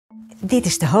Dit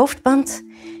is de hoofdband.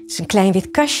 Het is een klein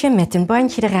wit kastje met een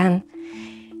bandje eraan.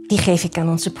 Die geef ik aan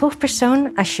onze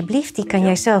proefpersoon. Alsjeblieft, die kan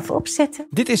jij zelf opzetten.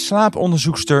 Dit is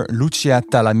slaaponderzoekster Lucia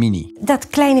Talamini. Dat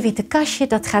kleine witte kastje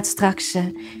dat gaat straks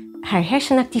haar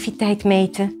hersenactiviteit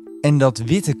meten. En dat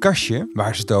witte kastje,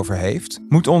 waar ze het over heeft,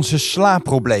 moet onze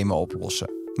slaapproblemen oplossen.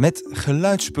 Met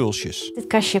geluidspulsjes. Het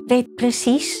kastje weet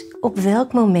precies op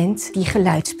welk moment die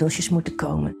geluidspulsjes moeten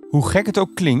komen. Hoe gek het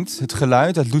ook klinkt, het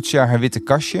geluid uit Lucia haar witte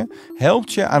kastje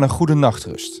helpt je aan een goede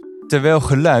nachtrust. Terwijl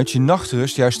geluid je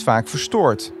nachtrust juist vaak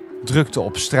verstoort. Drukte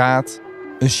op straat,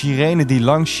 een sirene die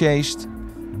langs sjeest,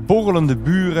 borrelende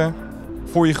buren.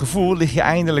 Voor je gevoel lig je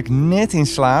eindelijk net in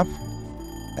slaap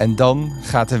en dan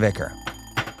gaat de wekker.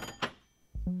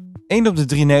 1 op de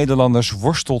 3 Nederlanders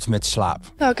worstelt met slaap.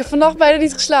 Nou, ik heb vannacht bijna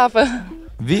niet geslapen.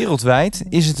 Wereldwijd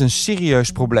is het een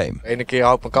serieus probleem. De ene keer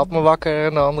houdt mijn kat me wakker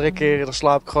en de andere keer dan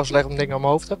slaap ik gewoon slecht omdat ik dingen aan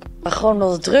mijn hoofd heb. Gewoon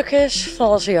omdat het druk is, van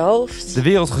alles in je hoofd. De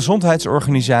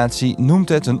Wereldgezondheidsorganisatie noemt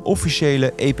het een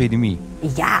officiële epidemie.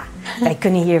 Ja, wij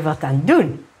kunnen hier wat aan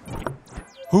doen.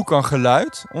 Hoe kan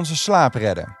geluid onze slaap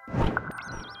redden?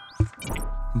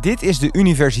 Dit is de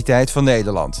Universiteit van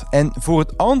Nederland. En voor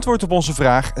het antwoord op onze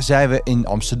vraag zijn we in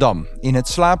Amsterdam, in het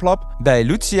slaaplab bij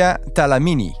Lucia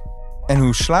Talamini. En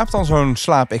hoe slaapt dan zo'n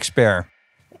slaapexpert?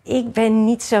 Ik ben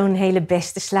niet zo'n hele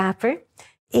beste slaper.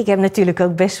 Ik heb natuurlijk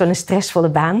ook best wel een stressvolle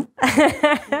baan.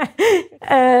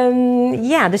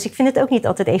 Dus ik vind het ook niet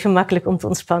altijd even makkelijk om te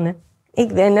ontspannen.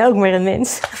 Ik ben ook maar een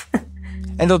mens.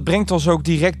 En dat brengt ons ook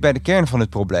direct bij de kern van het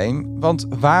probleem. Want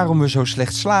waarom we zo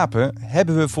slecht slapen,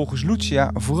 hebben we volgens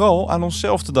Lucia vooral aan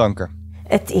onszelf te danken.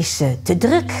 Het is te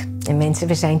druk. En mensen,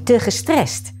 we zijn te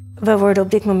gestrest. We worden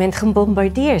op dit moment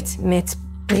gebombardeerd met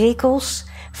prikkels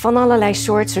van allerlei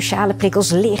soorten. Sociale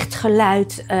prikkels, licht,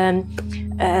 geluid,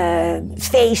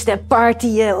 feesten,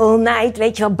 partyen, all night,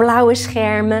 weet je wel, blauwe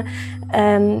schermen.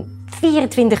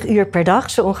 24 uur per dag,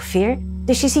 zo ongeveer.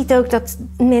 Dus je ziet ook dat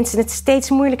mensen het steeds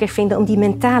moeilijker vinden om die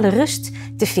mentale rust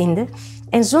te vinden.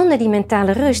 En zonder die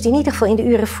mentale rust, in ieder geval in de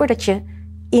uren voordat je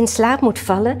in slaap moet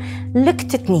vallen,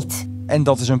 lukt het niet. En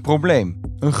dat is een probleem.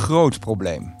 Een groot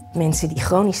probleem. Mensen die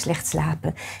chronisch slecht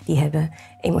slapen, die hebben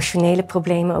emotionele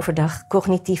problemen overdag,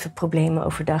 cognitieve problemen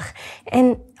overdag.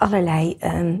 En allerlei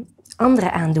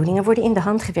andere aandoeningen worden in de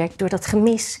hand gewerkt door dat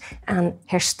gemis aan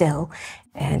herstel.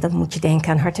 Dan moet je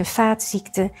denken aan hart- en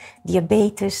vaatziekten,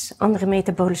 diabetes, andere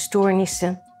metabole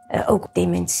stoornissen, ook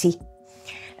dementie.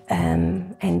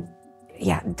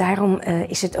 Daarom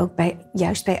is het ook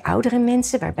juist bij oudere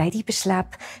mensen, waarbij diepe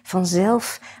slaap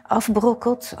vanzelf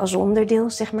afbrokkelt als onderdeel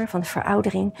zeg maar, van de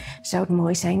veroudering, zou het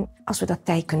mooi zijn als we dat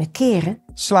tij kunnen keren.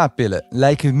 Slaappillen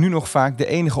lijken nu nog vaak de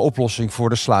enige oplossing voor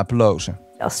de slapelozen.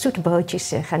 Als zoete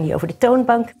broodjes gaan die over de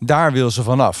toonbank. Daar wil ze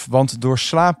vanaf, want door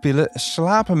slaappillen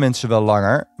slapen mensen wel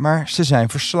langer, maar ze zijn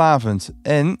verslavend.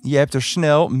 En je hebt er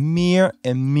snel meer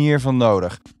en meer van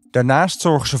nodig. Daarnaast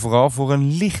zorgen ze vooral voor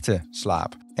een lichte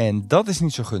slaap. En dat is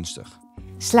niet zo gunstig.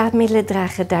 Slaapmiddelen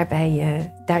dragen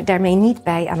daarmee niet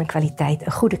bij aan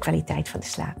een goede kwaliteit van de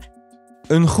slaap.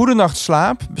 Een goede nacht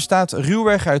slaap bestaat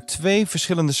ruwweg uit 2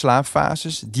 verschillende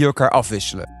slaapfases die elkaar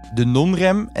afwisselen. De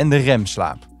non-rem en de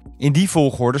remslaap. In die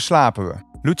volgorde slapen we.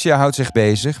 Lucia houdt zich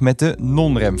bezig met de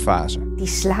non-remfase. Die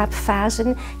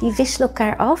slaapfasen die wisselen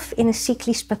elkaar af in een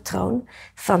cyclisch patroon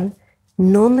van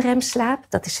non-remslaap.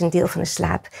 Dat is een deel van de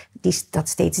slaap dat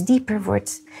steeds dieper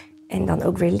wordt en dan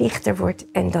ook weer lichter wordt.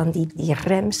 En dan die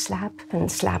remslaap, een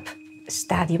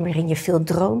slaapstadium waarin je veel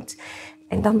droomt.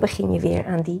 En dan begin je weer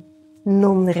aan die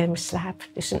non-remslaap.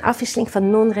 Dus een afwisseling van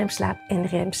non-remslaap en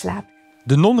remslaap.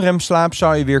 De non-remslaap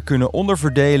zou je weer kunnen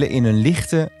onderverdelen in een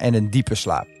lichte en een diepe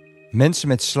slaap. Mensen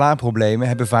met slaapproblemen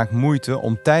hebben vaak moeite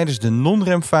om tijdens de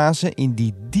non-remfase in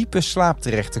die diepe slaap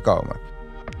terecht te komen.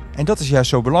 En dat is juist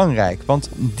zo belangrijk, want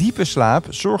diepe slaap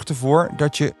zorgt ervoor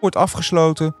dat je wordt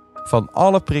afgesloten van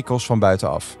alle prikkels van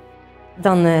buitenaf.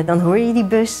 Dan hoor je die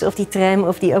bus of die tram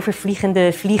of die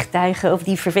overvliegende vliegtuigen of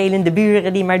die vervelende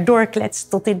buren die maar doorkletst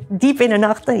tot diep in de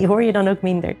nacht. Die hoor je dan ook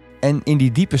minder. En in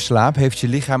die diepe slaap heeft je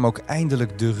lichaam ook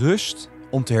eindelijk de rust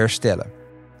om te herstellen.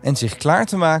 En zich klaar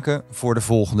te maken voor de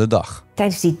volgende dag.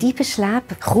 Tijdens die diepe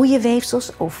slaap groeien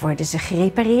weefsels of worden ze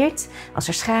gerepareerd als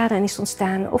er schade is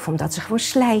ontstaan. Of omdat ze gewoon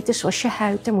slijten, zoals je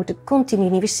huid. Er moeten continu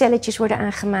nieuwe celletjes worden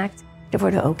aangemaakt. Er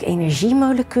worden ook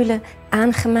energiemoleculen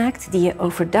aangemaakt die je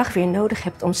overdag weer nodig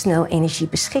hebt om snel energie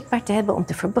beschikbaar te hebben, om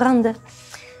te verbranden.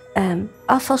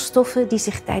 Afvalstoffen die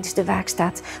zich tijdens de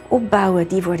waakstaat opbouwen,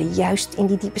 die worden juist in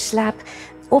die diepe slaap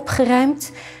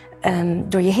opgeruimd.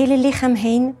 Door je hele lichaam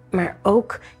heen, maar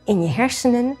ook in je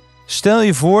hersenen. Stel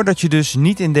je voor dat je dus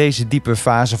niet in deze diepe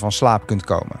fase van slaap kunt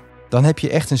komen. Dan heb je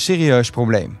echt een serieus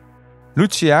probleem.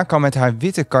 Lucia kan met haar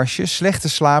witte kastje slechte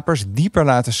slapers dieper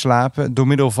laten slapen door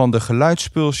middel van de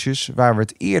geluidspulsjes waar we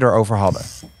het eerder over hadden.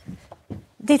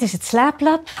 Dit is het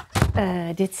slaaplab.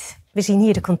 We zien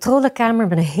hier de controlekamer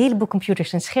met een heleboel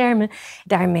computers en schermen.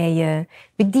 Daarmee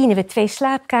bedienen we 2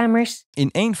 slaapkamers. In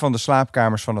een van de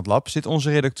slaapkamers van het lab zit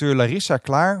onze redacteur Larissa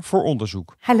klaar voor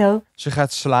onderzoek. Hallo. Ze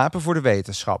gaat slapen voor de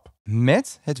wetenschap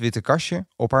met het witte kastje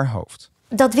op haar hoofd.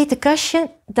 Dat witte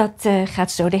kastje dat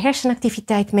gaat zo de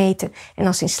hersenactiviteit meten. En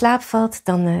als ze in slaap valt,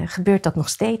 dan gebeurt dat nog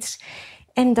steeds.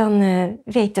 En dan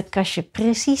weet dat kastje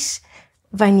precies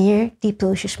wanneer die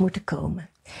pulsjes moeten komen.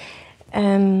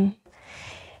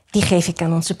 Die geef ik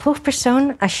aan onze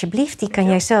proefpersoon. Alsjeblieft, die kan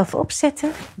jij zelf opzetten.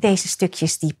 Deze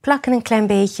stukjes die plakken een klein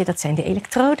beetje. Dat zijn de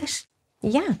elektrodes.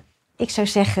 Ja, ik zou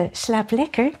zeggen, slaap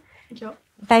lekker. Ja.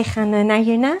 Wij gaan naar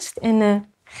hiernaast en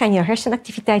gaan jouw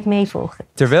hersenactiviteit meevolgen.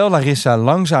 Terwijl Larissa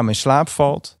langzaam in slaap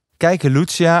valt, kijken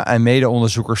Lucia en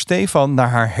mede-onderzoeker Stefan naar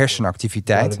haar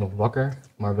hersenactiviteit. Ik nog wakker,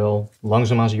 maar wel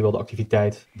langzaamaan zie je wel de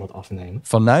activiteit wat afnemen.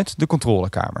 Vanuit de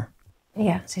controlekamer.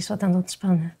 Ja, ze is wat aan het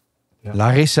ontspannen. Ja.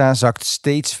 Larissa zakt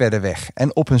steeds verder weg.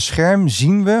 En op een scherm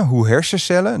zien we hoe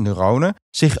hersencellen, neuronen,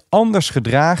 zich anders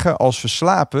gedragen als we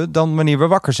slapen dan wanneer we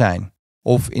wakker zijn.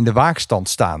 Of in de waakstand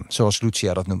staan, zoals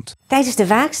Lucia dat noemt. Tijdens de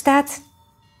waakstaat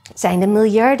zijn de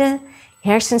miljarden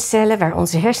hersencellen waar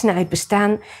onze hersenen uit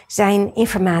bestaan, zijn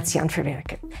informatie aan het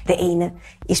verwerken. De ene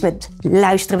is met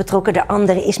luisteren betrokken, de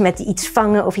andere is met iets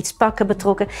vangen of iets pakken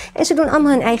betrokken. En ze doen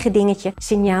allemaal hun eigen dingetje,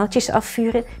 signaaltjes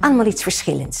afvuren, allemaal iets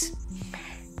verschillends.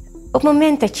 Op het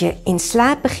moment dat je in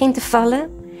slaap begint te vallen,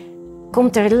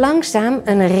 komt er langzaam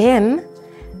een rem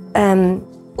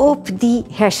op die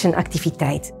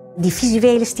hersenactiviteit. Die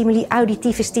visuele stimuli,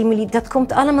 auditieve stimuli, dat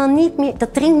komt allemaal niet meer,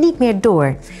 dat dringt niet meer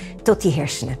door tot die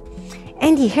hersenen.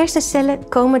 En die hersencellen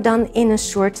komen dan in een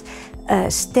soort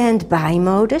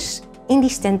stand-by-modus. In die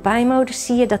stand-by-modus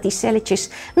zie je dat die celletjes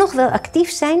nog wel actief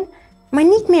zijn, maar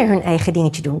niet meer hun eigen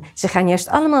dingetje doen. Ze gaan juist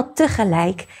allemaal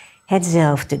tegelijk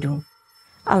hetzelfde doen.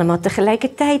 Allemaal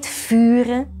tegelijkertijd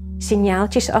vuren,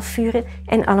 signaaltjes afvuren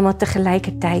en allemaal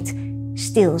tegelijkertijd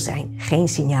stil zijn. Geen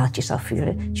signaaltjes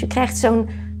afvuren. Dus je krijgt zo'n...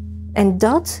 En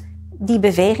die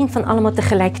beweging van allemaal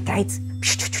tegelijkertijd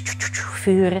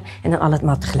vuren en dan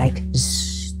allemaal tegelijk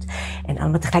en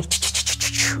allemaal tegelijk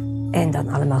en dan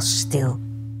allemaal stil.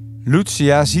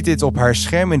 Lucia ziet dit op haar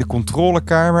scherm in de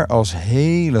controlekamer als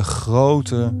hele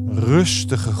grote,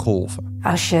 rustige golven.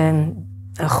 Als je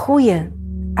een goede,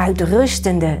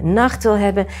 uitrustende nacht wil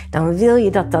hebben, dan wil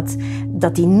je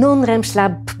dat die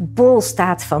non-remslaap bol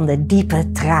staat van de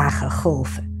diepe, trage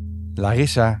golven.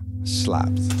 Larissa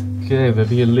slaapt. Oké, we hebben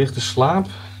hier lichte slaap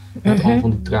met al van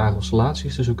die trage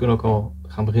oscillaties. Dus we kunnen ook al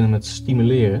gaan beginnen met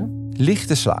stimuleren.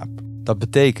 Lichte slaap. Dat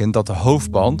betekent dat de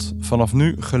hoofdband vanaf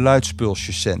nu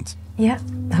geluidspulsjes zendt. Ja,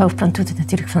 de hoofdband doet het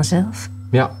natuurlijk vanzelf.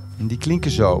 Ja. En die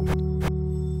klinken zo.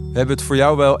 We hebben het voor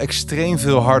jou wel extreem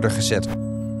veel harder gezet.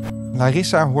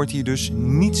 Larissa hoort hier dus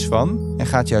niets van en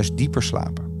gaat juist dieper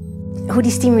slapen. Hoe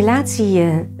die stimulatie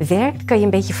werkt, kan je een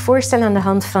beetje voorstellen aan de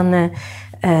hand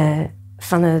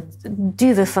van het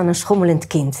duwen van een schommelend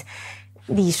kind.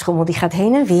 Die schommel die gaat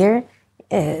heen en weer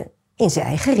in zijn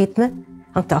eigen ritme.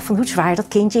 Hangt af van hoe zwaar dat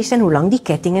kindje is en hoe lang die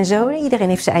ketting en zo. Iedereen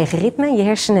heeft zijn eigen ritme. Je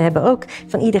hersenen hebben ook,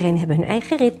 van iedereen hebben hun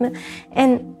eigen ritme.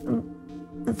 En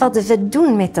wat we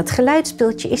doen met dat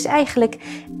geluidspultje is eigenlijk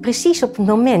precies op het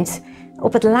moment,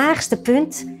 op het laagste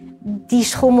punt, die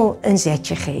schommel een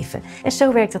zetje geven. En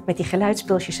zo werkt dat met die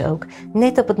geluidspulsjes ook.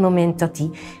 Net op het moment dat die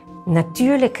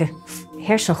natuurlijke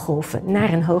hersengolven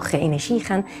naar een hogere energie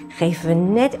gaan, geven we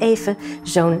net even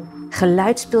zo'n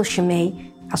geluidspulsje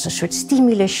mee als een soort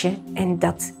stimulusje.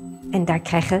 En daar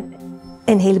krijgen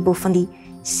een heleboel van die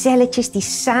celletjes die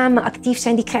samen actief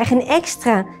zijn, die krijgen een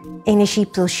extra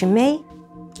energiepulsje mee.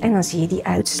 En dan zie je die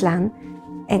uitslaan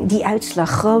en die uitslag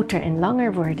groter en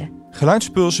langer worden.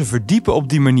 Geluidspulsen verdiepen op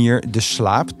die manier de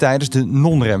slaap tijdens de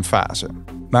non-remfase.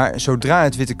 Maar zodra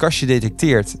het witte kastje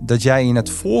detecteert dat jij in het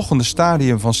volgende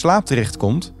stadium van slaap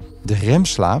terechtkomt, de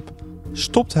remslaap,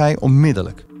 stopt hij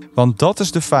onmiddellijk. Want dat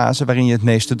is de fase waarin je het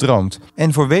meeste droomt.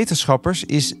 En voor wetenschappers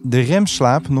is de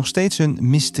remslaap nog steeds een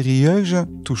mysterieuze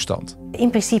toestand. In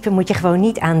principe moet je gewoon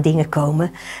niet aan dingen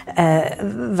komen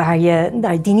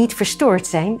die niet verstoord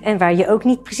zijn. En waar je ook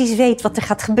niet precies weet wat er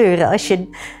gaat gebeuren als je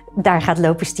daar gaat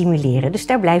lopen stimuleren. Dus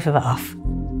daar blijven we af.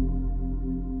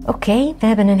 Oké, we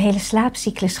hebben een hele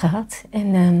slaapcyclus gehad.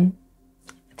 En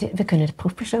we kunnen de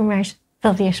proefpersoon maar eens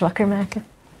wel weer eens wakker maken.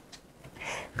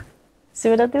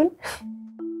 Zullen we dat doen?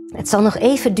 Het zal nog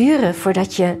even duren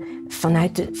voordat je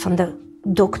van de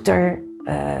dokter,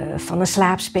 van een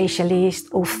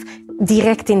slaapspecialist of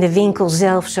direct in de winkel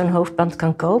zelf zo'n hoofdband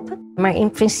kan kopen. Maar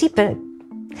in principe,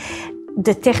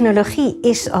 de technologie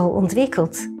is al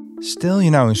ontwikkeld. Stel je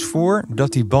nou eens voor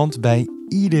dat die band bij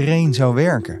iedereen zou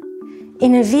werken.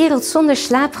 In een wereld zonder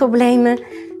slaapproblemen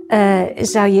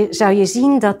zou je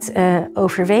zien dat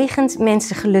overwegend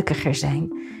mensen gelukkiger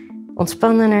zijn.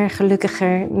 Ontspannender,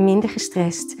 gelukkiger, minder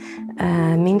gestrest,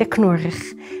 minder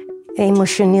knorrig,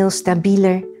 emotioneel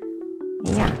stabieler.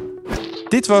 Ja.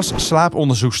 Dit was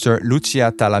slaaponderzoekster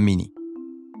Lucia Talamini.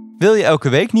 Wil je elke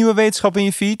week nieuwe wetenschap in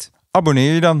je feed?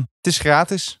 Abonneer je dan. Het is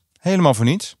gratis. Helemaal voor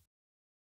niets.